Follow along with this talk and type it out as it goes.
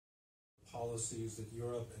policies that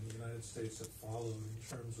Europe and the United States have followed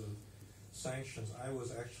in terms of sanctions. I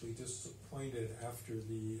was actually disappointed after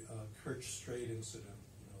the Kerch Strait incident,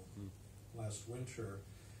 last winter,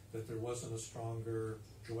 that there wasn't a stronger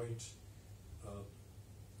joint,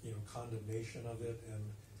 condemnation of it and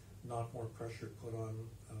not more pressure put on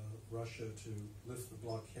Russia to lift the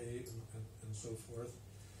blockade and so forth.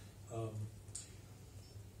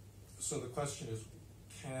 So the question is,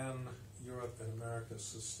 can Europe and America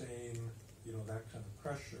sustain, that kind of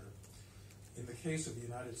pressure? In the case of the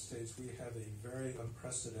United States, we have a very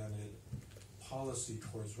unprecedented policy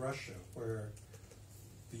towards Russia, where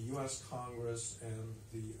the U.S. Congress and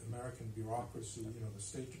the American bureaucracy, the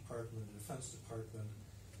State Department, the Defense Department,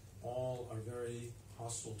 all are very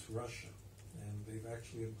hostile to Russia. And they've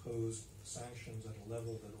actually imposed sanctions at a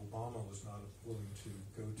level that Obama was not willing to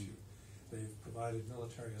go to. They've provided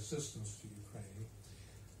military assistance to Ukraine.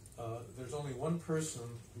 There's only one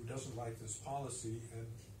person who doesn't like this policy, and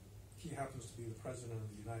he happens to be the President of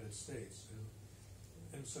the United States.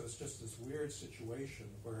 And so it's just this weird situation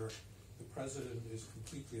where the President is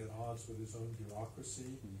completely at odds with his own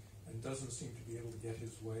bureaucracy and doesn't seem to be able to get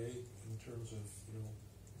his way in terms of,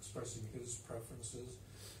 expressing his preferences.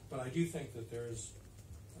 But I do think that there's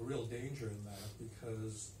a real danger in that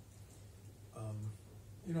because,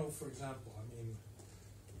 for example,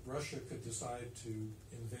 Russia could decide to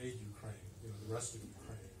invade Ukraine, the rest of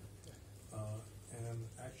Ukraine. And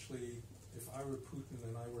actually, if I were Putin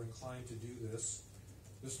and I were inclined to do this,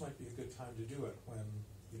 this might be a good time to do it when,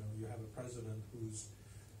 you have a president whose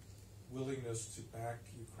willingness to back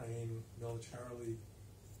Ukraine militarily,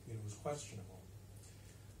 is questionable.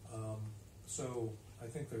 So I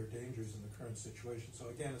think there are dangers in the current situation. So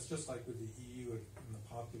again, it's just like with the EU and the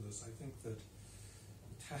populace. I think that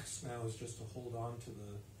the task now is just to hold on to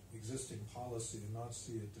the existing policy and not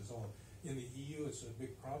see it dissolve. In the EU, it's a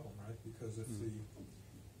big problem, right? Because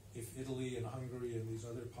if Italy and Hungary and these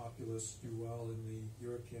other populists do well in the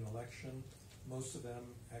European election, most of them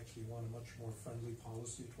actually want a much more friendly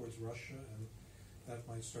policy towards Russia, and that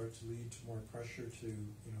might start to lead to more pressure to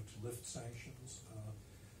lift sanctions.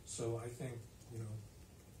 So I think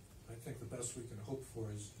the best we can hope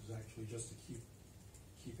for is actually just to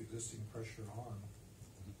keep existing pressure on.